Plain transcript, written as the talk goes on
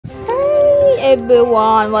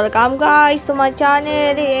everyone, welcome guys to my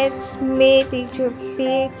channel. It's me, Teacher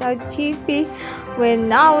Peter GP. We're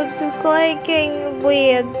now to clicking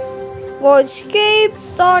with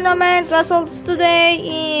Wordscapes Tournament Results today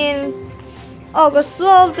in August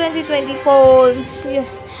 12, 2024. Yeah,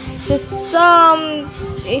 this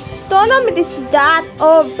tournament is that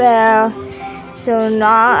over. So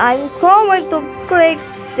now I'm going to click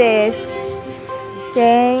this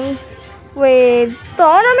thing with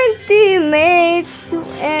tournament teammates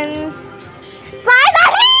and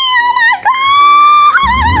finally, oh my god!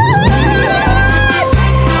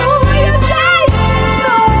 Oh my god, guys!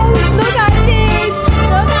 No, look at this!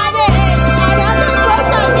 Look at it! Another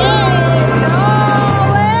person again! No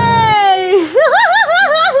way!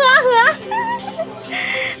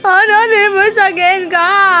 Another person again,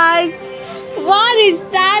 guys! What is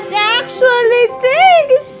that actually thing?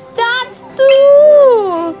 Is that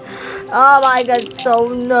too? Oh my god, so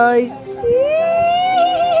nice.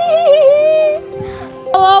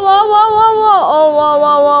 Whoa, whoa, whoa, whoa, whoa. Oh, whoa,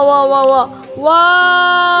 whoa, whoa, whoa, whoa, whoa.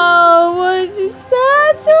 Wow, what is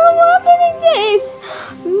that? So I'm opening this.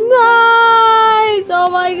 Nice.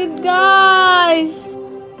 Oh my god, guys.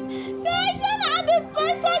 Guys, another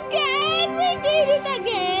person again. We did it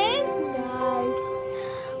again. Nice.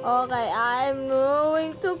 Okay, I'm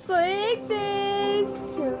going to click this.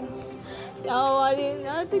 No, I didn't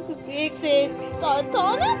know to click this. Star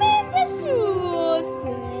Tournament Results.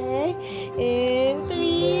 In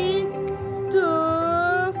 3, 2,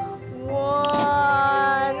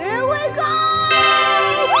 1. Here we go!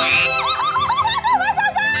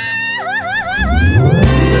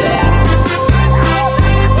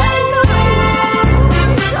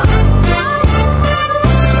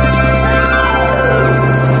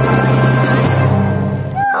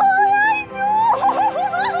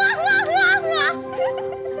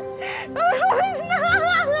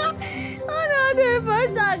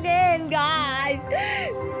 Again, guys.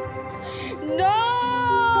 No,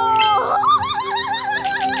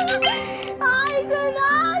 I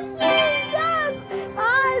cannot see that. I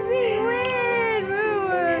see weird.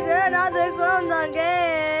 Another ground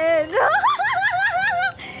again.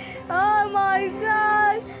 Oh my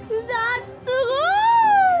god, that's true.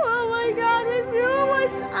 Oh my god, the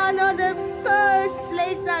viewers another first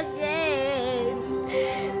place again.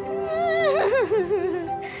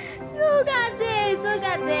 Look at this, look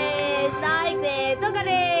at this, like this, look at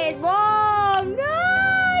it, boom,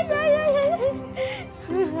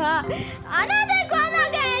 another one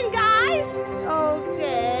again, guys.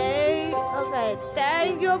 Okay,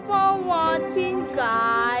 thank you for watching,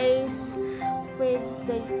 guys. With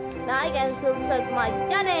the like and subscribe to my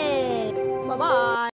channel. Bye bye.